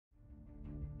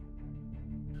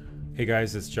Hey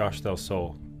guys, it's Josh Del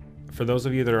Sol. For those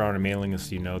of you that are on a mailing list,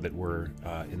 you know that we're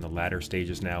in the latter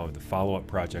stages now of the follow-up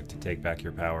project to take back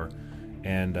your power.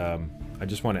 And I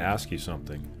just want to ask you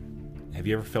something. Have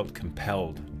you ever felt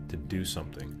compelled to do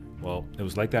something? Well, it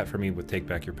was like that for me with Take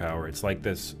Back Your Power. It's like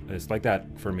that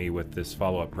for me with this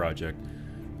follow-up project.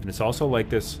 And it's also like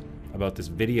this about this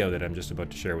video that I'm just about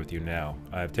to share with you now.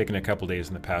 I've taken a couple days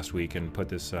in the past week and put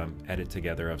this edit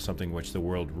together of something which the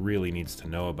world really needs to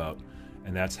know about.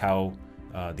 And that's how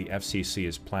the FCC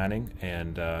is planning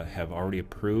and have already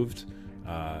approved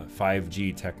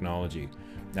 5G technology.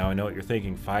 Now I know what you're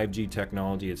thinking, 5G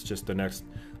technology, it's just the next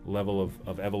level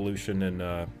of evolution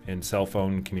in cell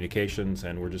phone communications,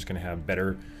 and we're just going to have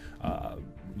better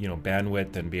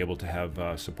bandwidth and be able to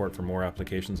have support for more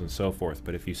applications and so forth.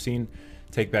 But if you've seen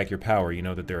Take Back Your Power, you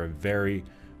know that there are very,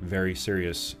 very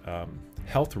serious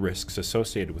health risks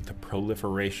associated with the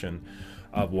proliferation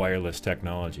of wireless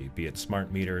technology, be it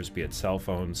smart meters, be it cell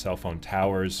phone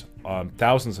towers.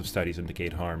 Thousands of studies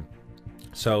indicate harm.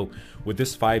 So with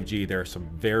this 5G, there are some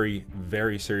very,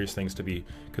 very serious things to be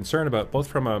concerned about, both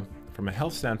from a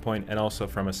health standpoint and also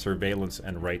from a surveillance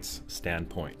and rights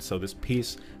standpoint. So this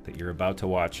piece that you're about to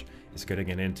watch is going to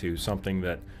get into something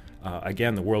that,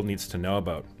 again, the world needs to know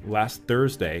about. Last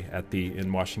Thursday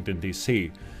in Washington, D.C.,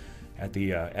 at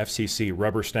the FCC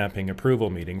rubber stamping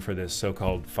approval meeting for this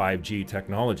so-called 5G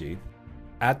technology.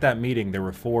 At that meeting, there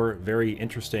were 4 very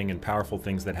interesting and powerful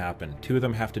things that happened. 2 of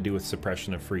them have to do with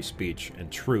suppression of free speech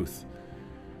and truth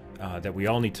that we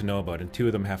all need to know about, and 2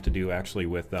 of them have to do actually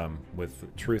with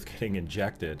truth getting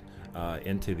injected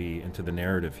into the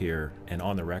narrative here and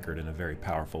on the record in a very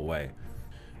powerful way.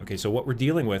 Okay, so what we're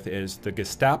dealing with is the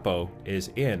Gestapo is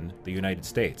in the United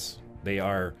States. They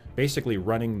are basically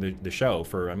running the show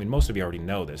for, most of you already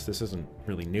know this. This isn't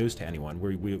really news to anyone.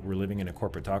 We're living in a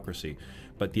corporatocracy.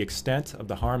 But the extent of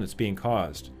the harm that's being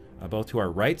caused, both to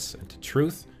our rights and to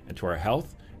truth and to our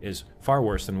health, is far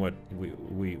worse than what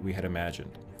we had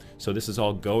imagined. So this is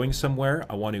all going somewhere.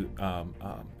 I want to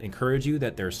encourage you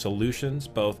that there are solutions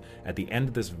both at the end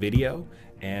of this video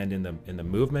and in the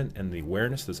movement and the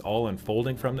awareness that's all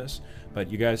unfolding from this. But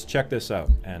you guys check this out,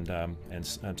 and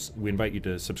we invite you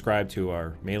to subscribe to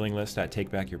our mailing list at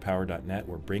takebackyourpower.net.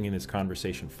 We're bringing this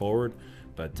conversation forward,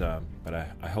 but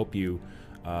I hope you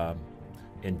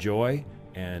enjoy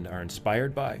and are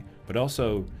inspired by, but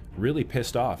also really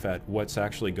pissed off at what's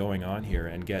actually going on here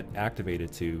and get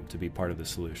activated to be part of the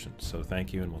solution. So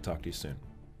thank you, and we'll talk to you soon.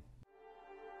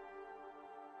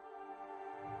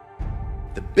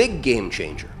 The big game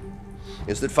changer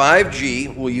is that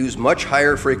 5G will use much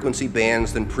higher frequency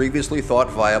bands than previously thought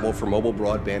viable for mobile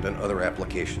broadband and other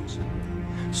applications.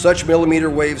 Such millimeter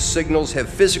wave signals have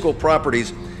physical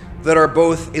properties that are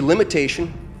both a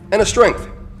limitation and a strength.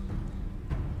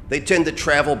 They tend to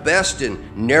travel best in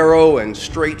narrow and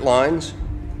straight lines,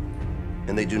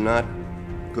 and they do not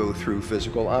go through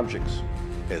physical objects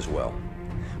as well.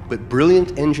 But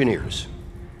brilliant engineers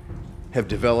have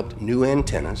developed new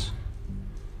antennas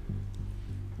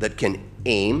that can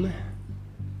aim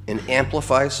and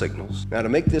amplify signals. Now, to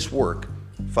make this work,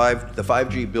 the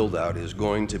 5G build-out is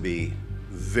going to be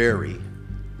very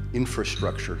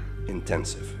infrastructure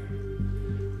intensive,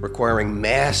 requiring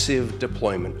massive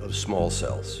deployment of small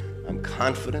cells. I'm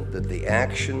confident that the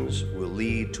actions will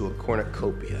lead to a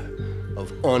cornucopia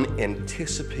of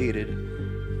unanticipated,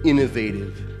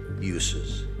 innovative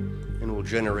uses and will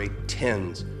generate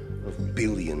tens of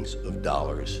billions of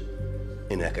dollars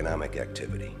in economic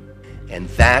activity. And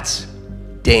that's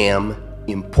damn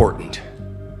important,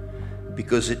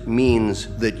 because it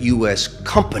means that US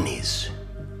companies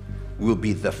will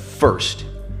be the first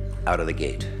out of the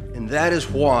gate. And that is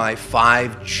why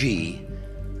 5G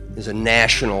is a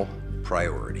national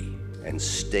priority. And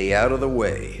stay out of the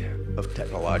way of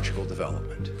technological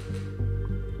development.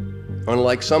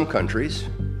 Unlike some countries,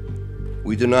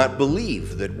 we do not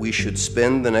believe that we should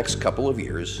spend the next couple of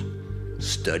years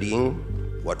studying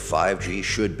what 5G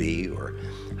should be or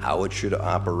how it should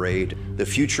operate. The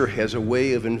future has a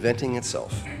way of inventing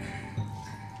itself.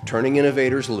 Turning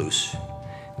innovators loose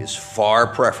is far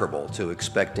preferable to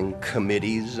expecting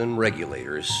committees and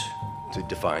regulators to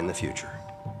define the future.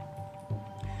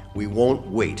 We won't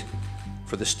wait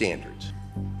for the standards.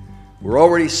 We're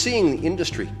already seeing the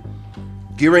industry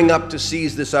gearing up to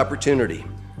seize this opportunity.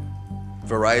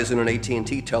 Verizon and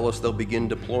AT&T tell us they'll begin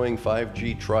deploying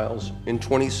 5G trials in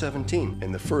 2017,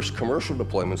 and the first commercial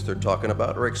deployments they're talking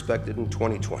about are expected in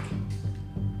 2020.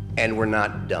 And we're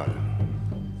not done.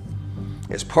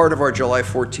 As part of our July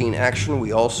 14 action,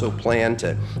 we also plan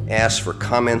to ask for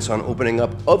comments on opening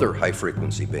up other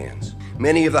high-frequency bands.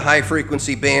 Many of the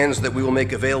high-frequency bands that we will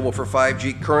make available for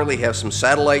 5G currently have some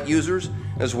satellite users,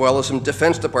 as well as some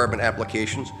Defense Department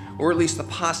applications, or at least the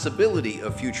possibility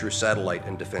of future satellite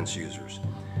and defense users.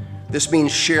 This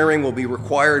means sharing will be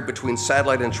required between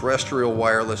satellite and terrestrial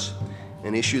wireless,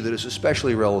 an issue that is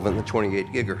especially relevant in the 28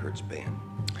 gigahertz band.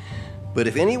 But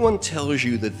if anyone tells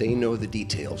you that they know the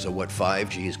details of what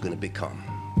 5G is going to become,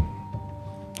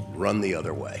 run the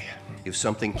other way. If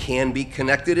something can be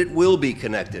connected, it will be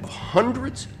connected.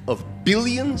 Hundreds of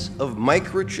billions of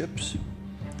microchips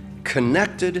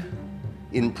connected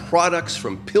in products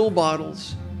from pill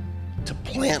bottles to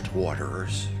plant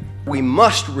waterers. We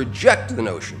must reject the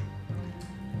notion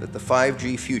that the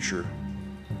 5G future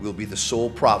will be the sole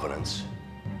provenance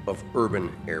of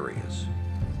urban areas.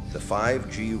 The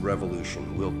 5G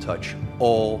revolution will touch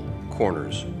all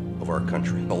corners of our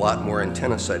country. A lot more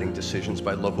antenna siting decisions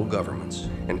by local governments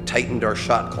and tightened our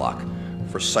shot clock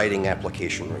for siting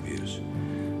application reviews.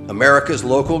 America's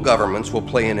local governments will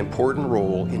play an important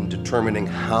role in determining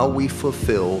how we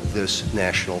fulfill this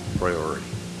national priority.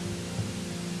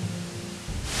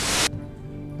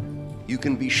 You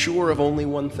can be sure of only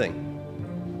one thing.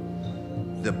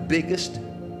 The biggest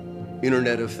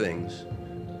Internet of Things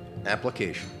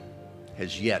application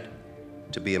has yet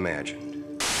to be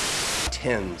imagined.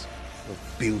 Tens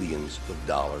of billions of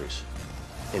dollars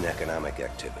in economic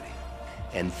activity.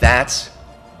 And that's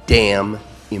damn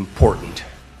important.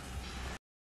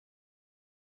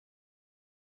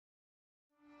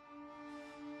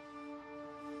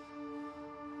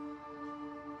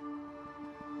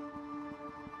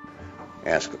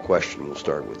 Ask a question. We'll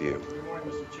start with you. Good morning,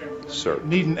 Mr. Chairman. Sir.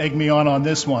 Needn't egg me on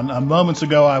this one. Moments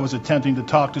ago, I was attempting to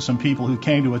talk to some people who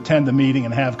came to attend the meeting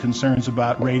and have concerns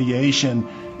about radiation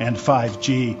and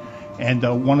 5G.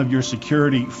 And one of your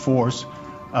security force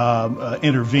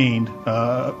intervened,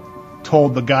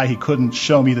 told the guy he couldn't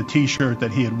show me the T-shirt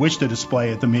that he had wished to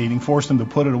display at the meeting, forced him to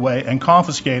put it away, and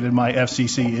confiscated my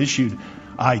FCC-issued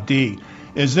ID.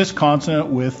 Is this consonant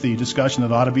with the discussion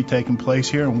that ought to be taking place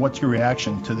here, and what's your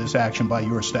reaction to this action by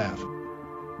your staff?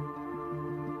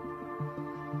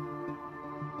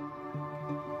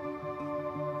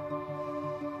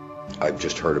 I've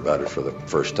just heard about it for the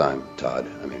first time, Todd.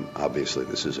 I mean, obviously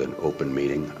this is an open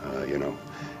meeting,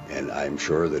 and I'm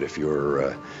sure that if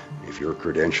your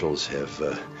credentials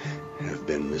have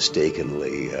been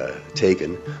mistakenly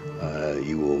taken,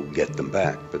 you will get them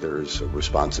back. But there is a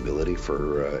responsibility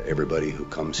for everybody who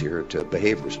comes here to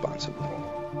behave responsibly.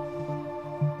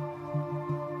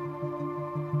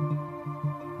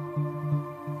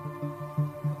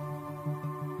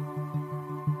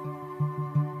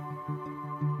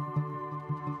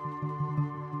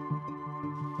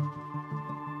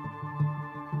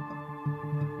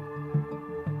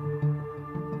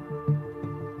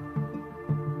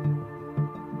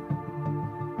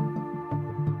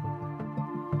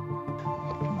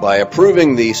 By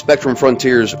approving the Spectrum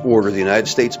Frontiers Order, the United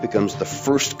States becomes the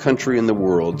first country in the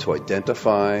world to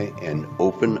identify and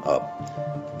open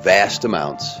up vast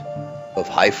amounts of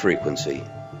high-frequency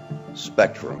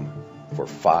spectrum for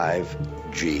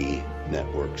 5G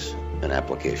networks and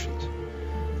applications.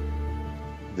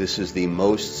 This is the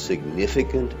most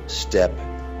significant step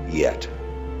yet.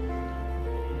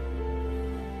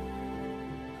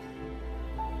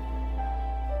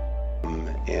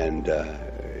 And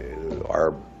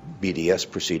our BDS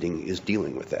proceeding is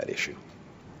dealing with that issue.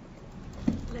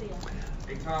 Lydia.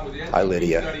 Hey Tom, with the Hi,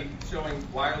 Lydia. study showing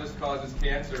wireless causes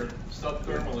cancer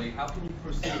subthermally, how can you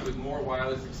proceed with more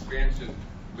wireless expansion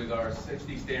with our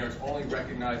 60 standards only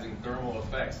recognizing thermal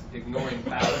effects, ignoring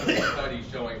thousands of studies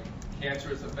showing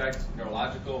cancerous effects,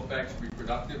 neurological effects,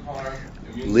 reproductive harm?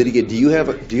 Lydia, do you have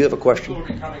a question?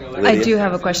 I do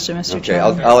have a question, Mr. Okay,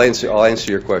 Chairman. I'll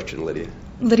answer your question, Lydia.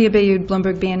 Lydia Bayud,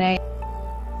 Bloomberg BNA.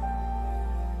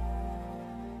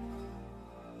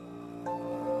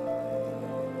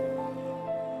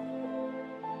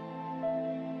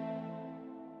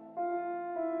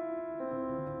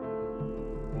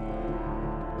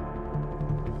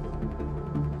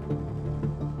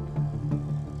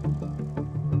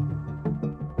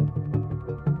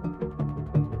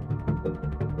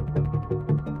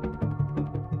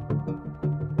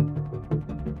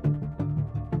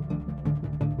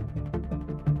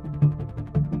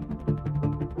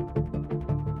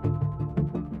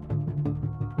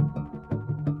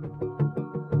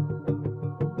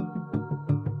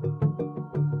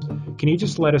 Can you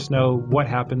just let us know what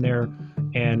happened there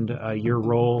and your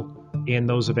role in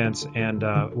those events and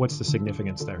what's the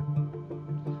significance there?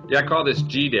 Yeah, I call this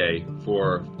G-Day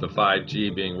for the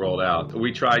 5G being rolled out.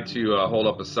 We tried to hold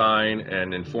up a sign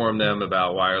and inform them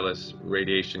about wireless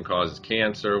radiation causes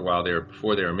cancer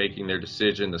before they were making their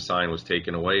decision. The sign was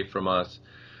taken away from us.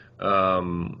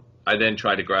 I then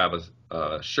tried to grab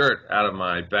a shirt out of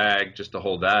my bag just to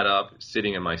hold that up,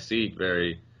 sitting in my seat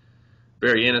very,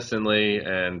 very innocently,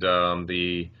 and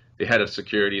the head of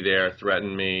security there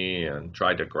threatened me and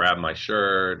tried to grab my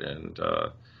shirt, and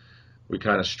we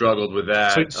kind of struggled with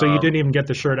that. So you didn't even get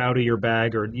the shirt out of your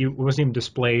bag, or it wasn't even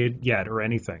displayed yet, or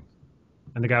anything,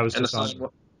 and the guy was just on.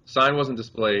 Sign wasn't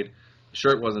displayed,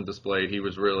 shirt wasn't displayed. He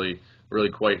was really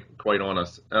quite on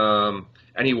us,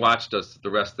 and he watched us the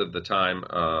rest of the time.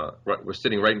 We're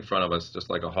sitting right in front of us, just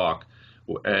like a hawk,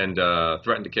 and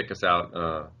threatened to kick us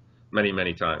out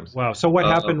many times. Wow. So what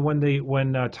happened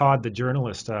when Todd, the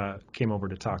journalist, came over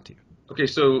to talk to you? Okay,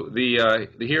 so the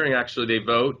hearing, actually, they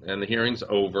vote, and the hearing's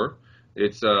over.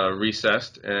 It's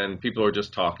recessed, and people are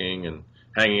just talking and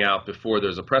hanging out before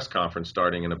there's a press conference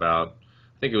starting in I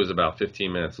think it was about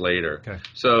 15 minutes later. Okay.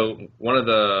 So one of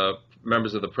the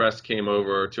members of the press came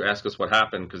over to ask us what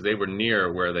happened, because they were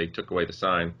near where they took away the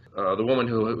sign. The woman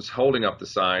who was holding up the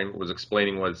sign was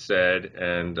explaining what it said,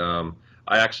 and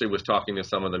I actually was talking to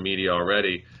some of the media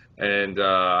already, and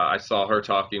I saw her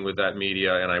talking with that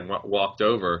media, and I walked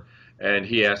over. And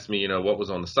he asked me, what was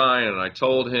on the sign, and I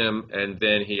told him. And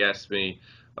then he asked me,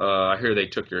 I hear they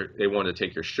wanted to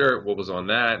take your shirt. What was on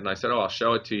that? And I said, I'll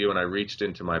show it to you. And I reached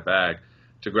into my bag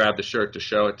to grab the shirt to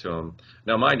show it to him.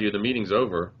 Now, mind you, the meeting's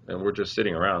over, and we're just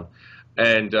sitting around.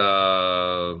 And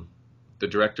the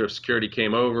director of security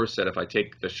came over, said if I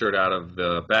take the shirt out of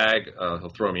the bag, he'll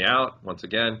throw me out once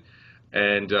again.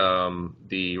 And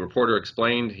the reporter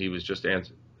explained I was just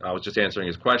answering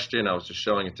his question. I was just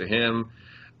showing it to him.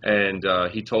 And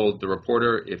he told the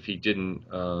reporter if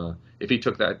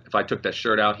I took that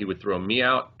shirt out, he would throw me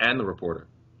out and the reporter.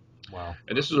 Wow.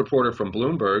 And this is a reporter from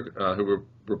Bloomberg who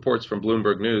reports from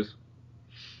Bloomberg News.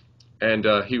 And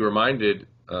he reminded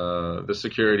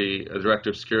the director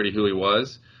of security who he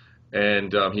was.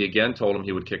 And he again told him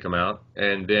he would kick him out.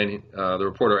 And then the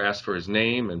reporter asked for his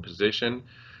name and position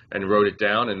and wrote it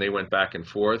down. And they went back and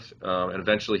forth. And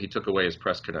eventually he took away his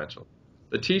press credential.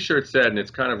 The T-shirt said, and it's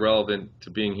kind of relevant to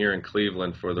being here in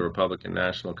Cleveland for the Republican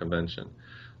National Convention,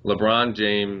 LeBron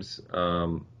James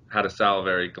had a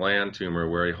salivary gland tumor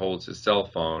where he holds his cell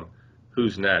phone.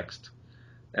 Who's next?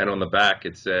 And on the back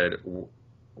it said,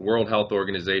 World Health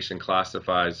Organization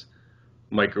classifies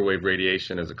microwave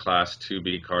radiation as a Class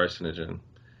 2B carcinogen.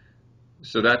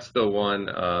 So that's the one,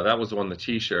 that was on the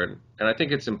T-shirt. And I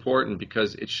think it's important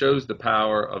because it shows the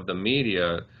power of the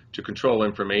media to control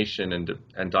information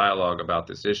and dialogue about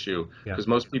this issue. Because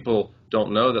most people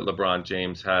don't know that LeBron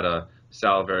James had a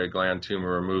salivary gland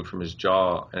tumor removed from his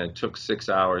jaw, and it took 6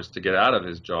 hours to get out of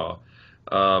his jaw,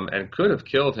 and could have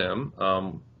killed him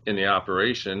in the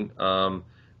operation,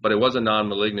 but it was a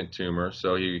non-malignant tumor,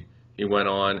 so he went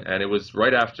on, and it was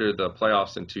right after the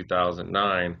playoffs in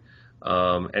 2009,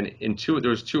 and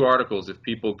there's two articles. If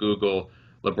people Google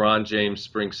LeBron James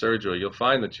spring surgery, you'll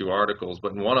find the two articles,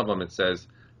 but in one of them it says,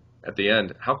 at the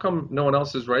end, how come no one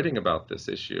else is writing about this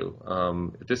issue?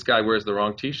 If this guy wears the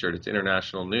wrong T-shirt, it's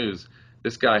international news.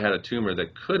 This guy had a tumor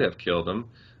that could have killed him,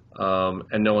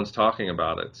 and no one's talking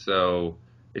about it. So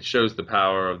it shows the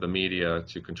power of the media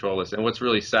to control this. And what's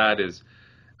really sad is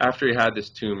after he had this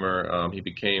tumor, he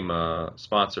became a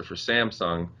sponsor for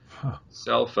Samsung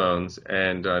cell phones,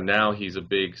 and now he's a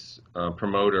big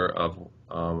promoter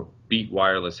of Beat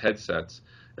wireless headsets,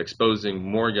 exposing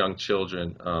more young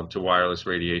children to wireless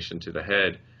radiation to the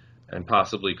head and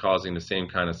possibly causing the same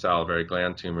kind of salivary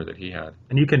gland tumor that he had.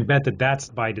 And you can bet that that's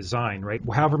by design, right?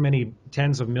 However many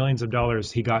tens of millions of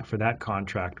dollars he got for that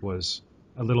contract was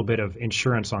a little bit of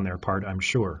insurance on their part, I'm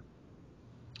sure.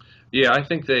 Yeah, I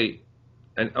think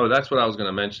that's what I was going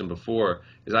to mention before,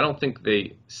 is I don't think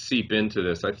they seep into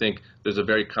this. I think there's a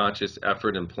very conscious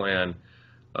effort and plan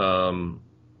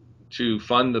to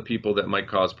fund the people that might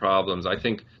cause problems. I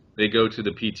think they go to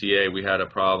the PTA. We had a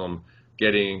problem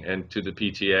getting into the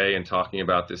PTA and talking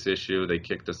about this issue. They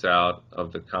kicked us out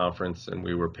of the conference, and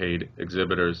we were paid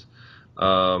exhibitors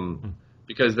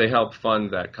because they helped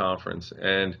fund that conference.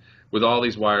 And with all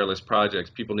these wireless projects,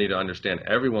 people need to understand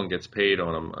everyone gets paid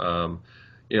on them.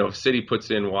 If City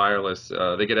puts in wireless,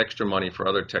 they get extra money for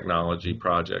other technology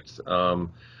projects.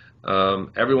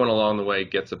 Everyone along the way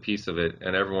gets a piece of it,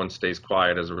 and everyone stays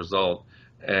quiet as a result.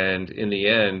 And in the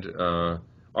end,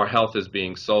 our health is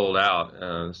being sold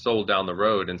down the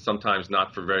road, and sometimes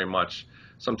not for very much,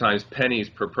 sometimes pennies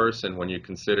per person when you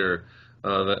consider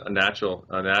a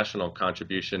national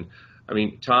contribution. I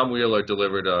mean, Tom Wheeler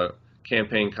delivered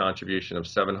campaign contribution of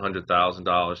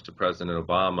 $700,000 to President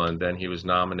Obama, and then he was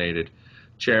nominated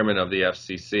chairman of the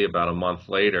FCC about a month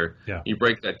later. Yeah. You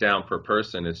break that down per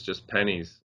person, it's just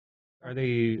pennies. Are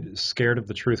they scared of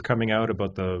the truth coming out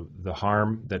about the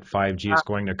harm that 5G is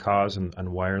going to cause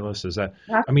on wireless? Is that,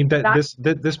 I mean, this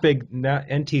big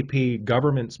NTP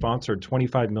government-sponsored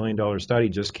 $25 million study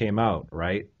just came out,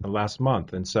 right, last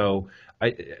month, and so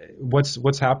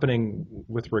what's happening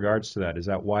with regards to that? Is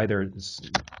that why they're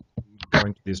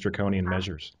going to these draconian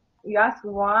measures? You ask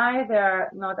why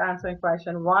they're not answering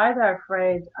questions, why they're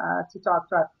afraid to talk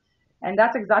to us. And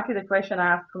that's exactly the question I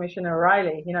asked Commissioner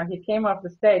Riley. You know, he came off the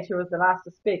stage, he was the last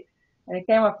to speak, and he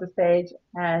came off the stage,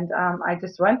 and I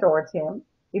just went towards him.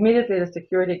 Immediately the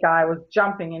security guy was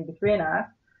jumping in between us,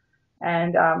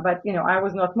 and but you know, I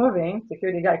was not moving,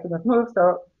 security guy could not move,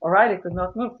 so O'Reilly could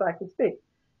not move, so I could speak.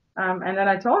 And then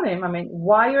I told him, I mean,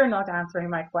 why you're not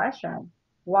answering my question?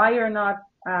 Why you're not,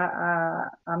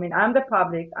 I mean, I'm the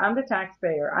public, I'm the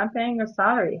taxpayer, I'm paying your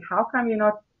salary. How come you're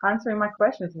not answering my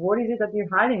questions? What is it that you're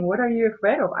hiding? What are you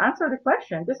afraid of? Answer the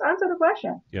question. Just answer the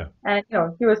question. Yeah. And, you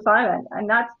know, he was silent. And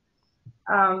that's,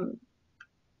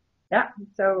 yeah.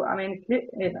 So, I mean,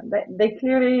 they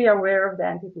clearly aware of the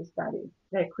entity study.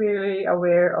 They're clearly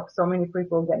aware of so many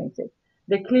people getting sick.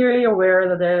 They're clearly aware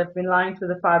that they've been lying to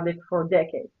the public for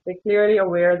decades. They're clearly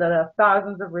aware that there are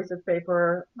thousands of research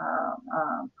papers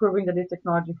proving that this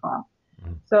technology harms.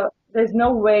 Mm-hmm. So there's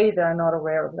no way they're not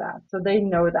aware of that. So they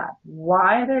know that.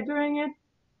 Why they're doing it?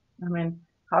 I mean,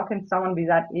 how can someone be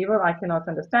that evil? I cannot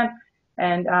understand.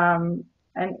 And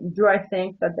do I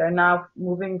think that they're now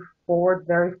moving forward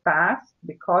very fast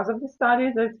because of the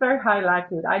studies? There's very high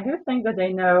likelihood. I do think that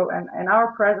they know, and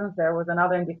our presence there was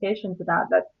another indication to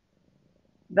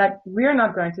that we're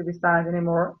not going to be silent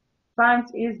anymore.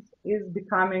 Science is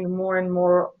becoming more and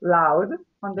more loud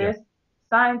on this. Yeah.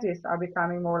 Scientists are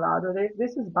becoming more louder.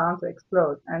 This is bound to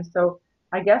explode. And so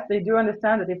I guess they do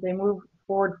understand that if they move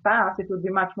forward fast, it would be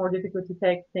much more difficult to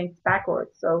take things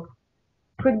backwards. So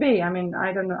could be. I mean,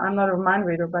 I don't know. I'm not a mind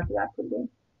reader, but yeah, could be.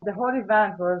 The whole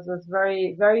event was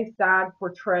very, very sad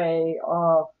portray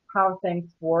of how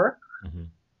things work, mm-hmm.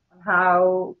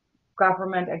 how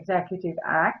government executive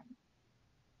act,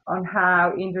 on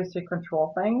how industry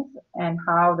control things, and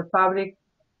how the public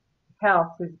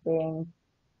health is being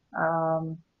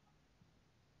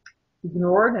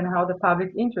ignored, and how the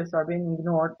public interests are being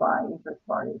ignored by interest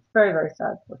parties. Very, very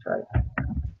sad portray.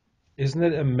 Isn't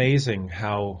it amazing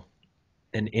how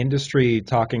an industry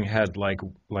talking head like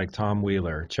Tom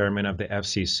Wheeler, chairman of the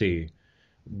FCC,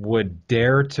 would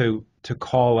dare to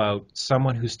call out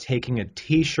someone who's taking a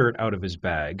T-shirt out of his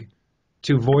bag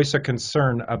to voice a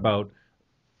concern about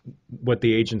what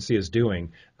the agency is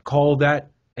doing, call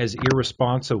that as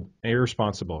irresponsible,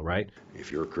 right?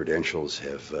 If your credentials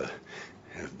have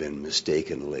been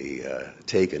mistakenly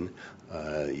taken,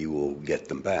 you will get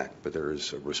them back. But there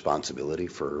is a responsibility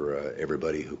for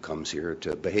everybody who comes here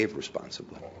to behave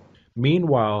responsibly.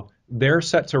 Meanwhile, they're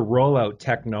set to roll out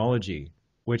technology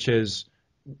which is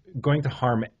going to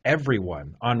harm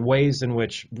everyone on ways in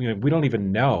which we don't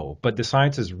even know, but the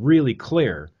science is really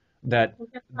clear that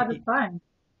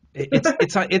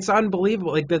it's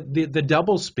unbelievable. Like the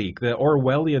double speak, the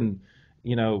Orwellian,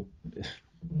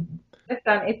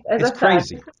 it's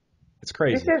crazy. It's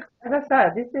crazy. This is, as I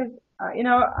said, this is,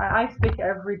 I speak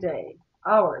every day,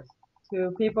 hours,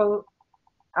 to people,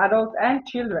 adults and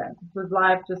children whose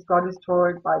life just got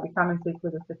destroyed by becoming sick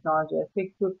with this technology. I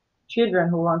speak to children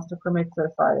who wants to commit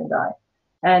suicide and die.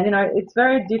 And, it's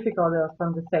very difficult, those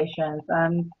conversations.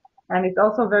 And it's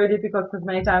also very difficult because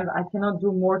many times I cannot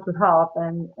do more to help.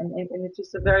 And it's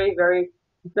just a very, very,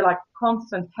 you feel like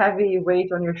constant heavy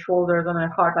weight on your shoulders, on your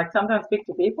heart. Like sometimes I speak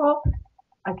to people,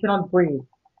 I cannot breathe.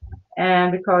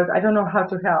 And because I don't know how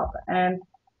to help.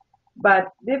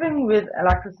 But living with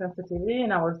electrosensitivity,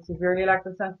 and I was severely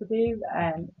electrosensitive,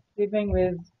 and living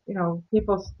with,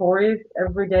 people's stories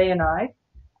every day and night,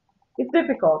 it's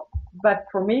difficult. But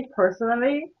for me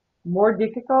personally, more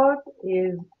difficult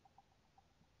is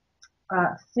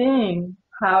seeing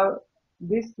how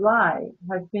this lie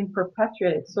has been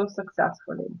perpetuated so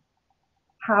successfully,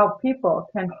 how people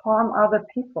can harm other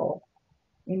people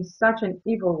in such an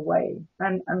evil way.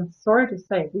 And I'm sorry to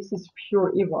say, this is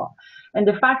pure evil. And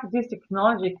the fact that this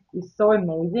technology is so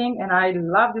amazing, and I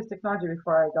love this technology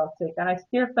before I got sick, and I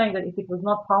still think that if it was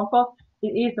not harmful,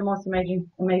 it is the most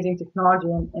amazing technology,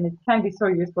 and it can be so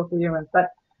useful for humans.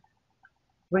 But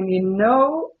when you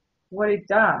know what it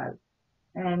does,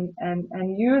 and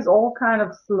use all kind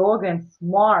of slogans,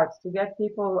 smarts, to get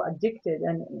people addicted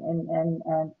and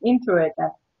into it,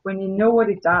 and when you know what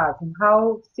it does and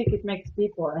how sick it makes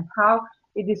people and how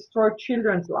it destroyed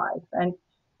children's lives and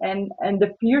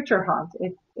the future hunt.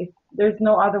 There's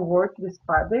no other word to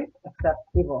describe it except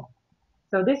evil.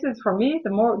 So this is for me the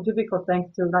more difficult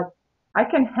thing to like. I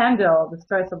can handle the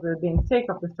stress of the being sick,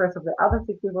 of the stress of the other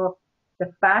sick people.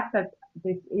 The fact that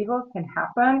this evil can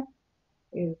happen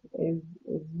is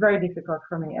very difficult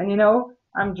for me. And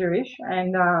I'm Jewish,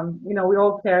 and we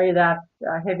all carry that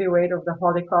heavy weight of the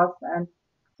Holocaust. And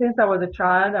since I was a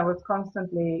child, I was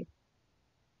constantly,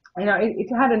 it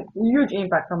had a huge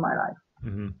impact on my life,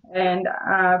 and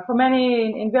for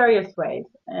many in various ways.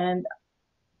 And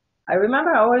I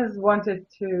remember I always wanted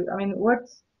to. I mean,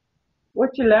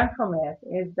 what you learn from it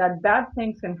is that bad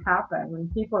things can happen when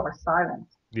people are silent.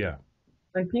 Yeah.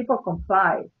 When people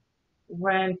comply,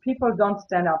 when people don't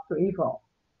stand up to evil.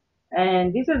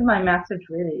 And this is my message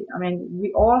really. I mean,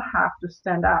 we all have to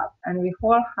stand up, and we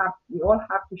all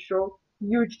have to show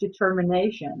huge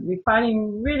determination. We're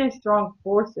fighting really strong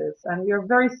forces, and we are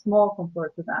very small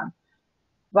compared to them.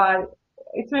 But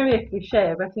it's maybe a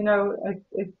cliche, but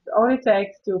it's all it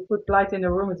takes to put light in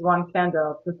the room is one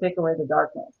candle to take away the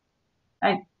darkness.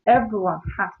 And everyone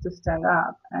has to stand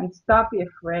up and stop be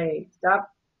afraid. Stop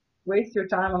waste your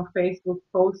time on Facebook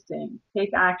posting.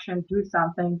 Take action, do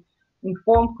something,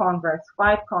 inform Congress,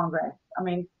 fight Congress. I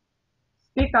mean,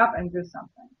 speak up and do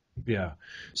something. Yeah.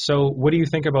 So what do you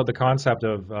think about the concept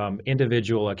of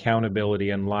individual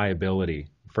accountability and liability,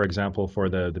 for example, for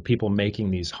the people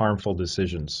making these harmful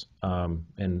decisions and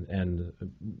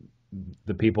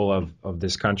the people of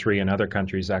this country and other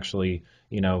countries actually,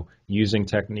 using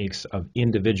techniques of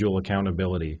individual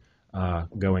accountability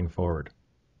going forward?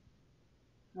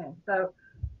 Okay, so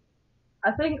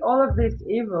I think all of this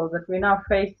evil that we're now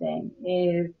facing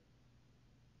is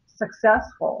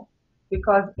successful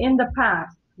because in the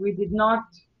past we did not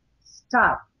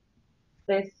stop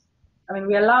this. I mean,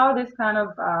 we allow this kind of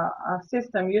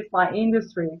system used by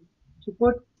industry to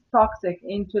put toxic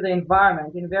into the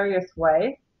environment in various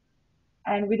ways.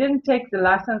 And we didn't take the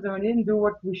lessons and we didn't do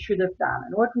what we should have done.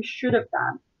 And what we should have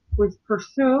done was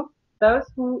pursue those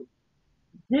who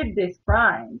did this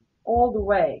crime all the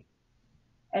way.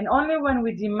 And only when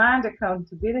we demand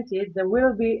accountability, there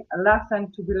will be a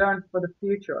lesson to be learned for the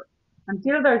future.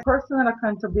 Until there's personal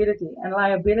accountability and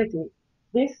liability,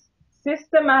 this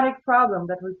systematic problem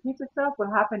that repeats itself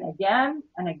will happen again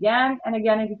and again and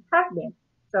again, and it has been.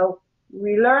 So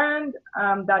we learned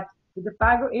that the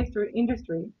tobacco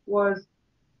industry was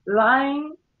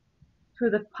lying to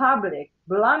the public,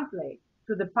 bluntly,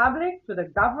 to the public, to the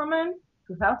government,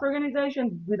 to health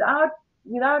organizations, without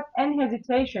any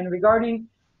hesitation regarding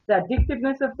the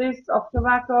addictiveness of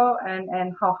tobacco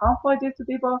and how harmful it is to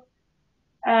people.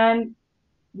 And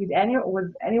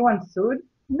was anyone sued?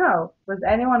 No. Was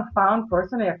anyone found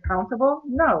personally accountable?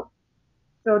 No.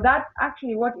 So that's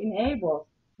actually what enables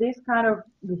this kind of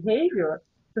behavior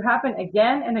to happen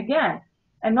again and again.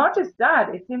 And not just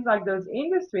that, it seems like those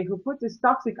industries who put this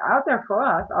toxic out there for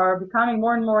us are becoming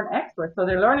more and more an expert. So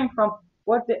they're learning from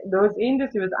what those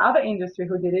industries, other industry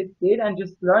who did, and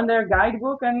just learn their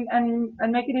guidebook and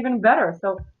make it even better.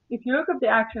 So if you look at the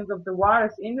actions of the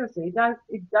wireless industry,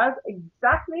 it does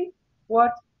exactly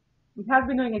what it has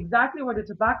been doing, exactly what the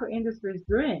tobacco industry is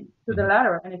doing to the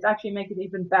letter, and it's actually making it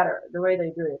even better the way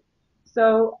they do it.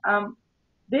 So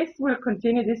this will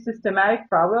continue. This systematic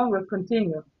problem will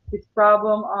continue. This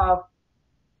problem of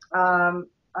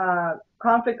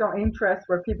conflict of interest,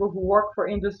 where people who work for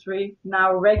industry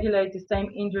now regulate the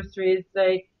same industries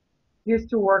they used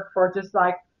to work for, just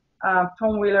like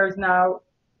Tom Wheeler's now,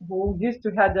 who used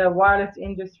to have the wireless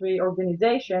industry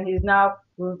organization, is now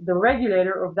the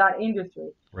regulator of that industry.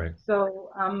 Right.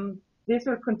 So this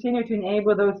will continue to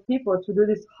enable those people to do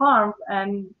this harm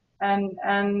and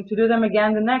to do them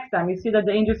again the next time. You see that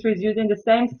the industry is using the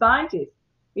same scientists.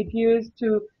 It used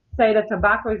to say that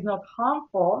tobacco is not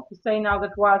harmful, to say now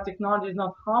that wireless technology is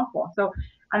not harmful. So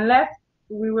unless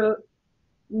we will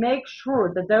make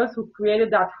sure that those who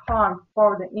created that harm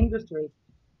for the industry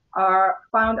are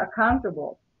found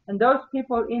accountable, and those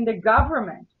people in the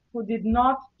government who did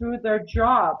not do their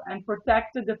job and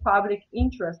protected the public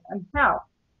interest and health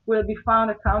will be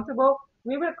found accountable,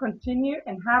 we will continue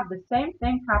and have the same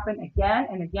thing happen again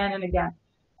and again and again.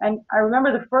 And I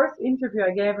remember the first interview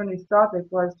I gave on this topic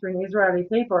was to an Israeli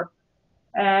paper,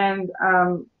 and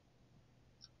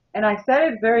I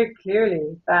said it very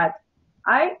clearly that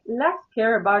I less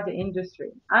care about the industry.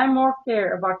 I more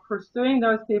care about pursuing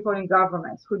those people in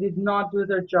governments who did not do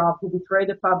their job, who betrayed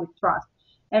the public trust.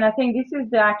 And I think this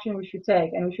is the action we should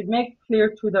take, and we should make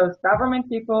clear to those government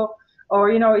people,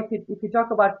 or if you talk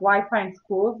about Wi-Fi in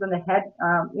schools, then the head,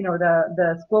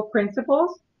 the school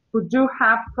principals who do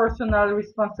have personal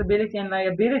responsibility and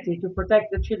liability to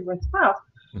protect the children's health,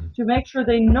 to make sure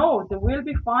they know they will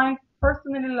be fined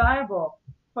personally liable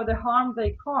for the harm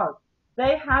they cause.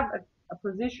 They have a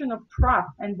position of trust,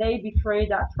 and they betray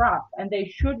that trust, and they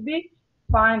should be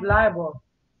fined liable.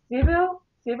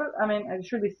 It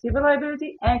should be civil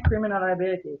liability and criminal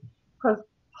liability, because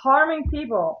harming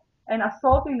people and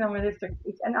assaulting them with this,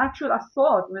 it's an actual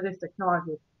assault with this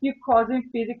technology. You're causing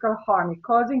physical harm, you're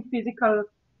causing physical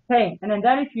pain. And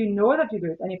then if you know that you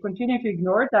do it and you continue to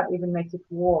ignore it, that even makes it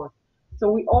worse. So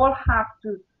we all have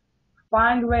to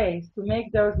find ways to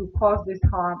make those who cause this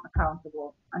harm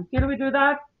accountable. Until we do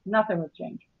that, nothing will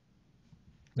change.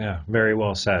 Yeah, very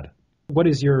well said. What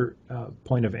is your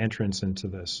point of entrance into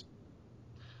this?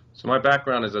 So my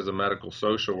background is as a medical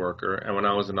social worker, and when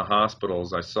I was in the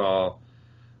hospitals, I saw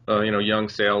young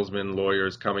salesmen,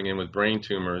 lawyers coming in with brain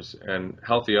tumors and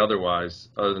healthy otherwise,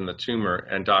 other than the tumor,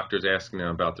 and doctors asking them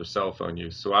about their cell phone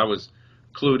use. So I was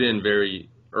clued in very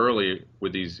early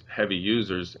with these heavy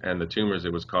users and the tumors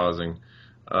it was causing.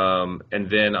 And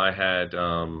then I had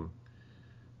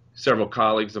several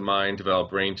colleagues of mine develop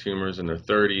brain tumors in their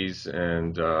 30s,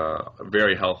 and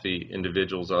very healthy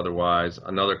individuals otherwise.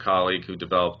 Another colleague who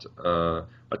developed a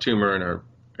tumor in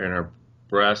her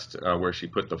breast where she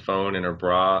put the phone in her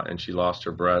bra and she lost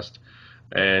her breast.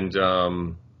 And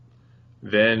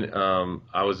then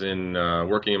I was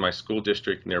working in my school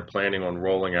district, and they're planning on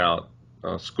rolling out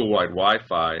school-wide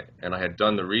Wi-Fi, and I had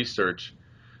done the research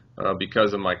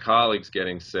because of my colleagues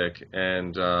getting sick,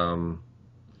 and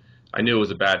I knew it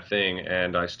was a bad thing,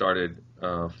 and I started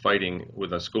fighting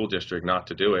with a school district not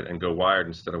to do it and go wired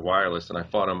instead of wireless, and I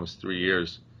fought almost 3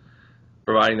 years,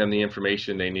 providing them the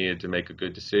information they needed to make a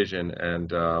good decision,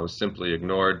 and I was simply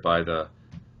ignored by the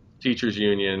teachers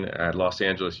union at Los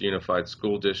Angeles Unified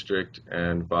School District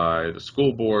and by the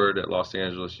school board at Los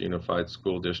Angeles Unified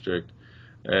School District,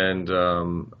 and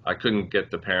I couldn't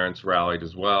get the parents rallied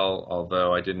as well,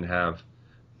 although I didn't have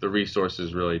the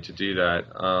resources really to do that.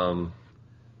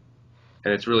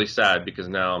 And it's really sad because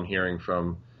now I'm hearing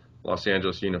from Los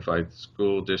Angeles Unified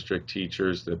School District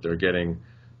teachers that they're getting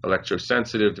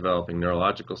electrosensitive, developing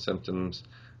neurological symptoms,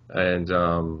 and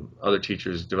other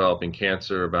teachers developing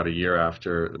cancer about a year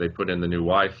after they put in the new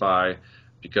Wi-Fi,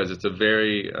 because it's a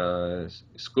very,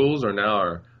 schools are now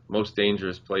our most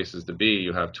dangerous places to be.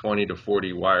 You have 20 to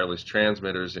 40 wireless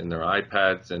transmitters in their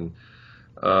iPads and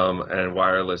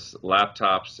wireless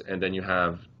laptops, and then you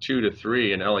have 2 to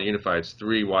 3, in LA Unified, it's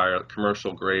 3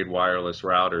 commercial grade wireless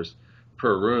routers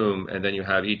per room, and then you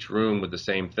have each room with the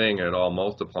same thing and it all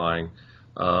multiplying.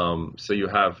 So you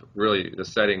have really the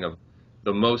setting of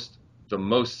the most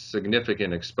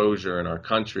significant exposure in our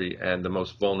country, and the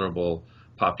most vulnerable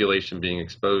population being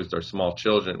exposed are small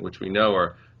children, which we know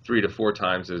are 3 to 4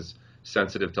 times as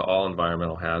sensitive to all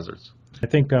environmental hazards. I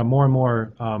think more and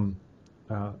more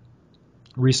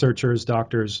researchers,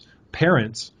 doctors,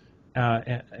 parents,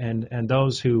 and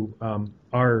those who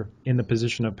are in the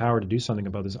position of power to do something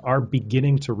about this are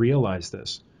beginning to realize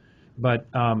this. But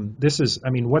this is, I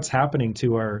mean, what's happening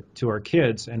to our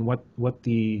kids, and what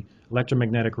the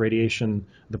electromagnetic radiation,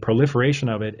 the proliferation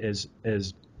of it is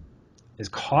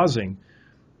causing.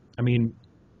 I mean,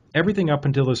 everything up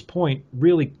until this point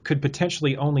really could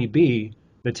potentially only be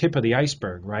the tip of the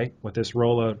iceberg, right? With this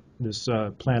rollout, this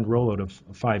planned rollout of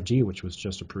 5G, which was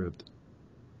just approved.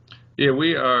 Yeah,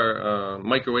 we are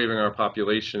microwaving our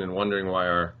population and wondering why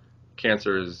our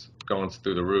cancer is going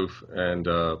through the roof, and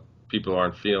people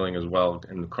aren't feeling as well,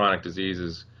 and chronic disease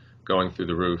is going through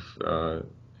the roof.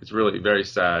 It's really very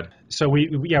sad. So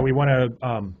we want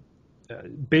to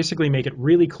basically make it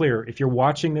really clear. If you're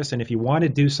watching this and if you want to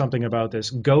do something about this,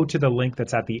 go to the link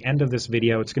that's at the end of this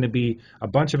video. It's going to be a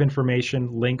bunch of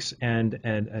information, links,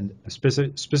 and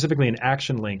specifically an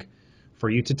action link for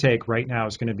you to take right now.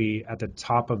 Is going to be at the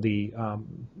top of the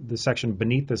section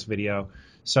beneath this video.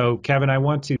 So Kevin, I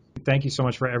want to thank you so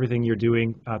much for everything you're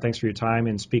doing. Thanks for your time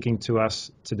and speaking to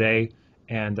us today.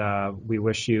 And we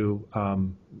wish you,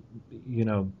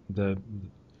 the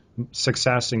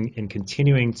success in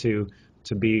continuing to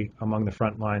be among the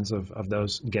front lines of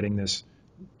those getting this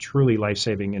truly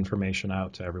life-saving information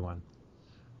out to everyone.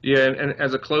 Yeah, and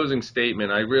as a closing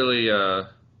statement, I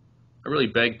really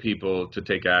beg people to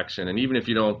take action. And even if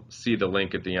you don't see the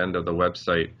link at the end of the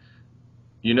website,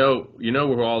 you know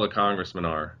where all the congressmen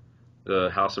are, the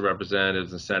House of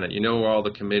Representatives and Senate. You know where all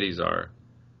the committees are.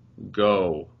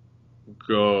 Go,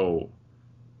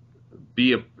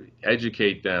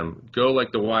 educate them. Go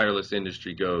like the wireless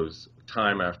industry goes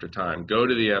time after time. Go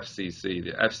to the FCC.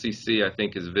 The FCC, I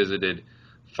think, is visited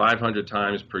 500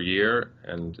 times per year,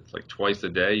 and it's like twice a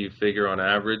day, you figure, on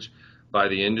average, by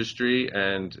the industry,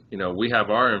 and we have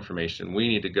our information. We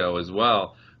need to go as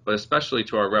well, but especially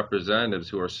to our representatives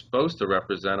who are supposed to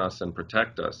represent us and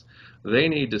protect us. They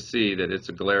need to see that it's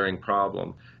a glaring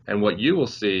problem, and what you will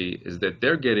see is that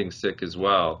they're getting sick as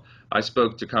well. I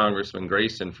spoke to Congressman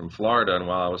Grayson from Florida, and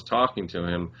while I was talking to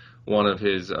him, one of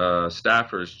his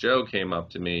staffers, Joe, came up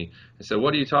to me and said,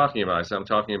 "What are you talking about?" I said, "I'm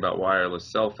talking about wireless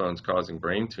cell phones causing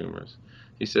brain tumors."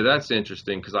 He said, "That's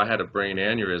interesting because I had a brain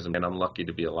aneurysm and I'm lucky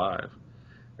to be alive."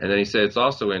 And then he said, "It's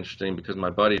also interesting because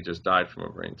my buddy just died from a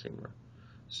brain tumor."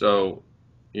 So,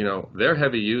 they're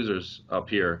heavy users up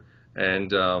here,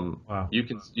 and Wow.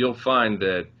 you'll find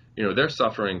that they're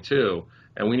suffering too,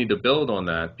 and we need to build on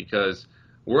that because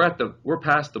we're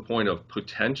past the point of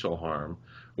potential harm.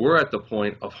 We're at the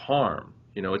point of harm.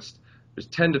 There's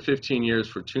 10 to 15 years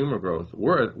for tumor growth.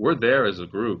 We're there as a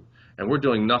group, and we're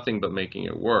doing nothing but making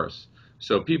it worse.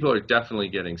 So people are definitely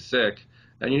getting sick,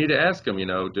 and you need to ask them,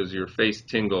 does your face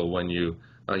tingle when you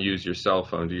use your cell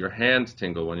phone? Do your hands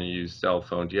tingle when you use cell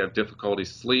phone? Do you have difficulty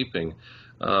sleeping?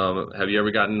 Have you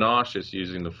ever gotten nauseous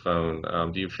using the phone?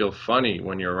 Do you feel funny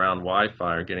when you're around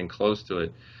Wi-Fi or getting close to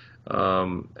it?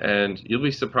 And you'll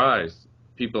be surprised.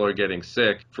 People are getting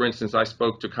sick. For instance, I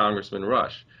spoke to Congressman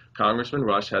Rush. Congressman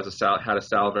Rush had a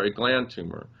salivary gland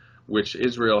tumor, which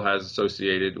Israel has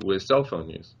associated with cell phone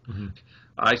use. Mm-hmm.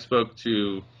 I spoke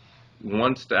to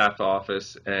one staff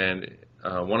office, and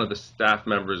one of the staff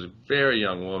members, a very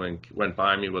young woman, went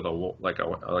by me with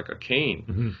a cane.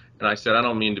 Mm-hmm. And I said, "I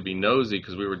don't mean to be nosy,"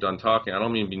 because we were done talking. "I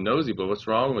don't mean to be nosy, but what's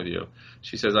wrong with you?"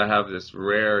 She says, "I have this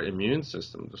rare immune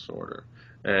system disorder,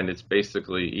 and it's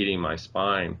basically eating my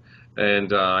spine."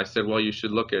 And I said, "Well, you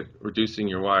should look at reducing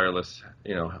your wireless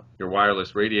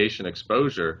radiation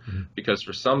exposure, mm-hmm. because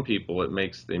for some people it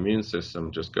makes the immune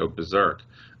system just go berserk.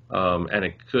 And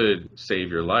it could save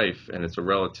your life, and it's a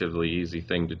relatively easy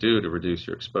thing to do to reduce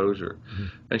your exposure." Mm-hmm.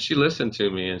 And she listened to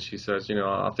me, and she says,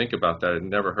 "I'll think about that. It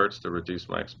never hurts to reduce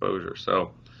my exposure."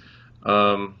 So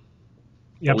we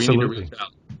need to reach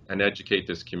out and educate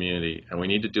this community, and we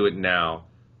need to do it now.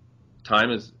 Time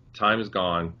is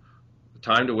gone. The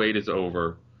time to wait is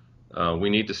over. We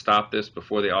need to stop this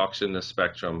before they auction this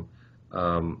spectrum.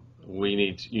 You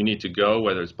need to go,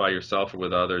 whether it's by yourself or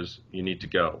with others. You need to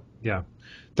go. Yeah.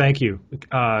 Thank you.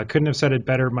 Couldn't have said it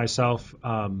better myself.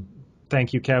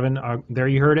 Thank you, Kevin. There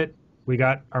you heard it. We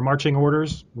got our marching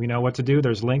orders. We know what to do.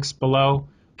 There's links below.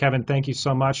 Kevin, thank you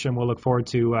so much, and we'll look forward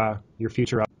to your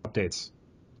future updates.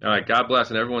 All right. God bless,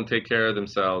 and everyone take care of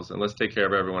themselves, and let's take care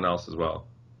of everyone else as well.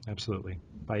 Absolutely.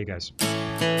 Bye, you guys.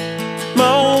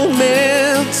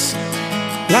 Moments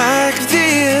like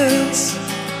this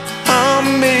are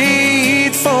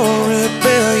made for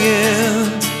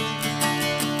rebellion.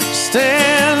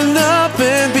 Stand up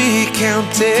and be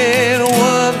counted.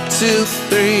 1, 2,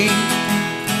 3.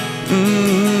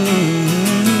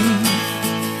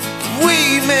 We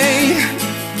made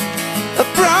a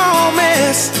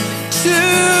promise to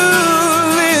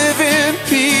live in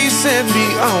peace and be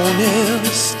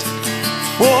honest.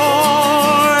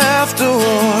 War after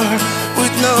war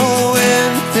with no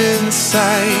end in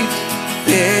sight.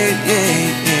 Yeah,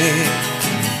 yeah, yeah.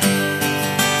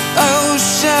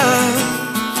 Ocean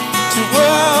to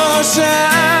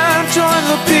ocean, join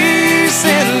the peace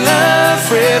and love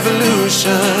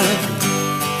revolution.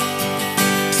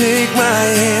 Take my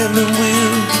hand and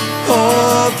we'll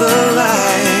hold the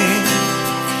line.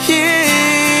 Yeah,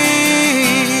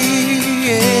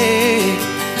 yeah,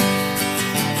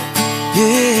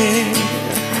 yeah.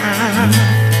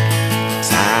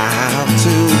 Time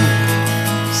to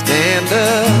stand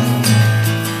up.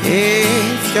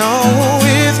 If you're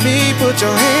with me, put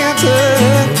your hands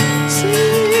up.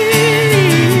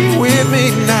 Sing with me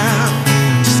now,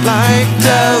 just like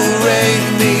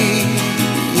do-re-mi.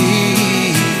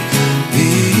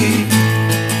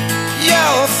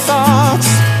 Your thoughts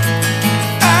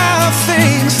are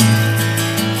things,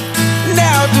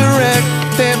 now direct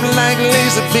them like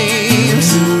laser beams.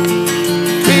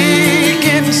 We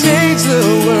can change the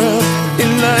world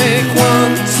in like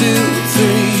 1, 2,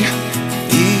 3.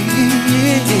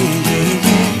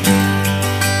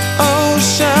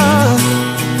 Ocean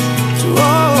to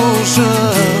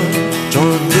ocean,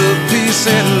 join the peace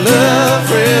and love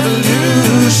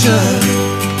revolution.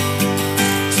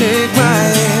 Take my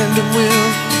hand and we'll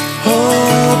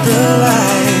hold the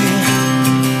line.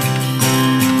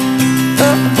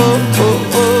 Oh, oh, oh,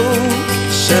 oh,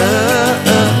 shine.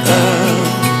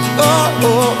 Oh,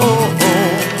 oh, oh, oh,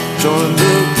 join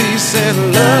the peace and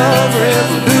love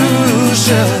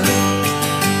revolution.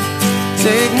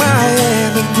 Take my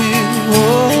hand and we'll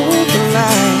hold the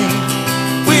line.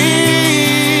 We'll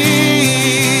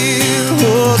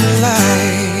hold the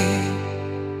line.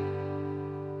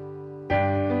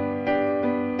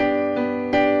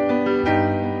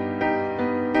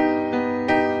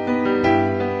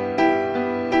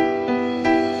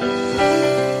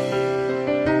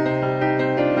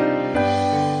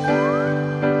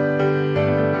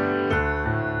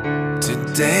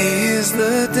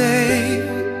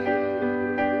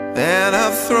 then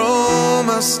I throw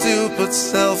my stupid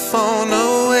cell phone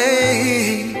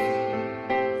away.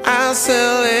 I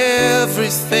sell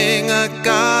everything I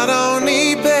got on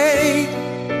eBay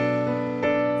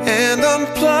and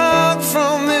unplug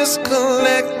from this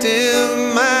collective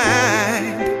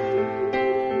mind.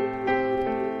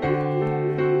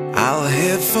 I'll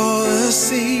head for the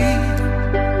sea,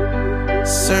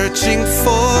 searching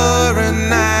for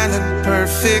an island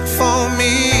perfect for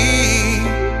me,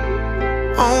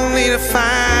 only to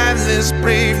find this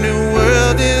brave new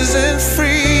world isn't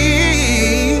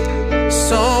free.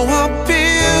 So I'll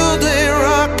build a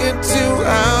rocket to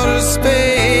outer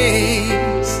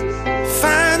space,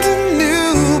 find a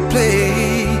new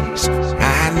place.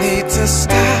 I need to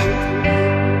stop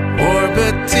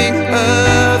orbiting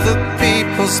other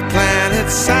people's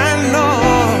planets. I know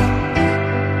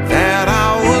that I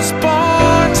was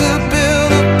born to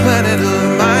build a planet of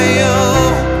my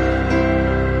own,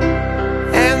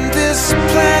 and this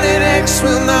planet X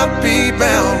will not be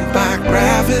bound by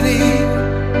gravity.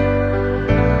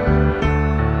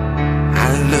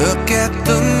 Look at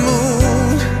the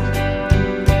moon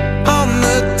on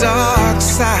the dark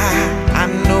side. I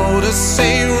notice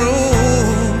a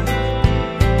room.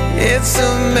 It's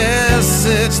a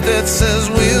message that says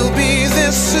we'll be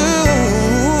there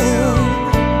soon,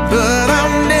 but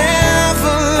I'll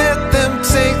never let them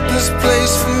take this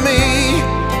place from me.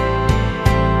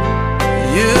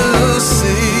 You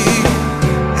see,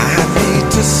 I need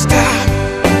to stop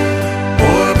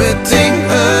orbiting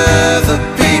other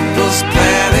people's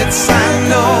planets. I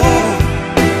know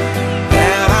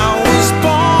that I was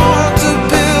born to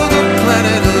build a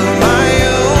planet of my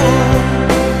own,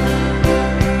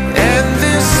 and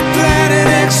this planet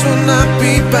X will not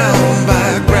be bound by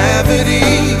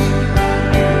gravity.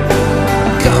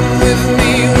 Come with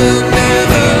me, we'll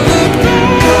never look back.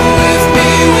 Come with me,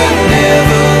 we'll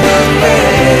never look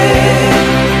back.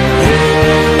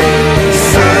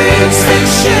 Science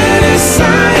fiction is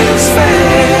science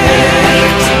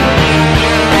fact.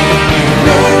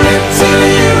 No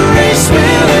reptilian race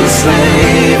will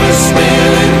enslave us,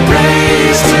 will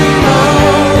embrace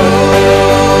tomorrow.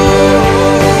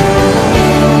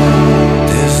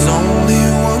 There's only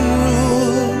one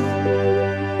rule.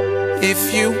 If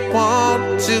you want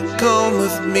to come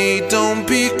with me, don't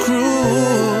be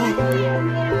cruel.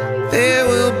 There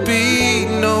will be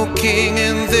no king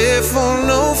and therefore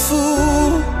no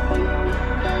fool.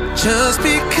 Just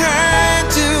be kind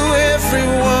to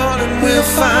everyone and we'll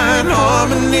find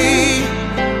harmony.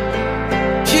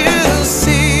 You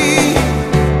see,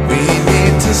 we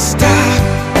need to stop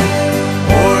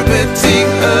orbiting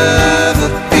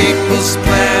other people's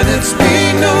planets. We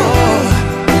know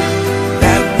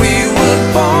that we were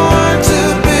born to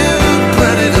build a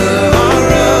planet of our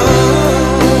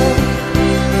own,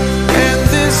 and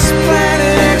this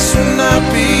planet X will not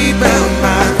be bound by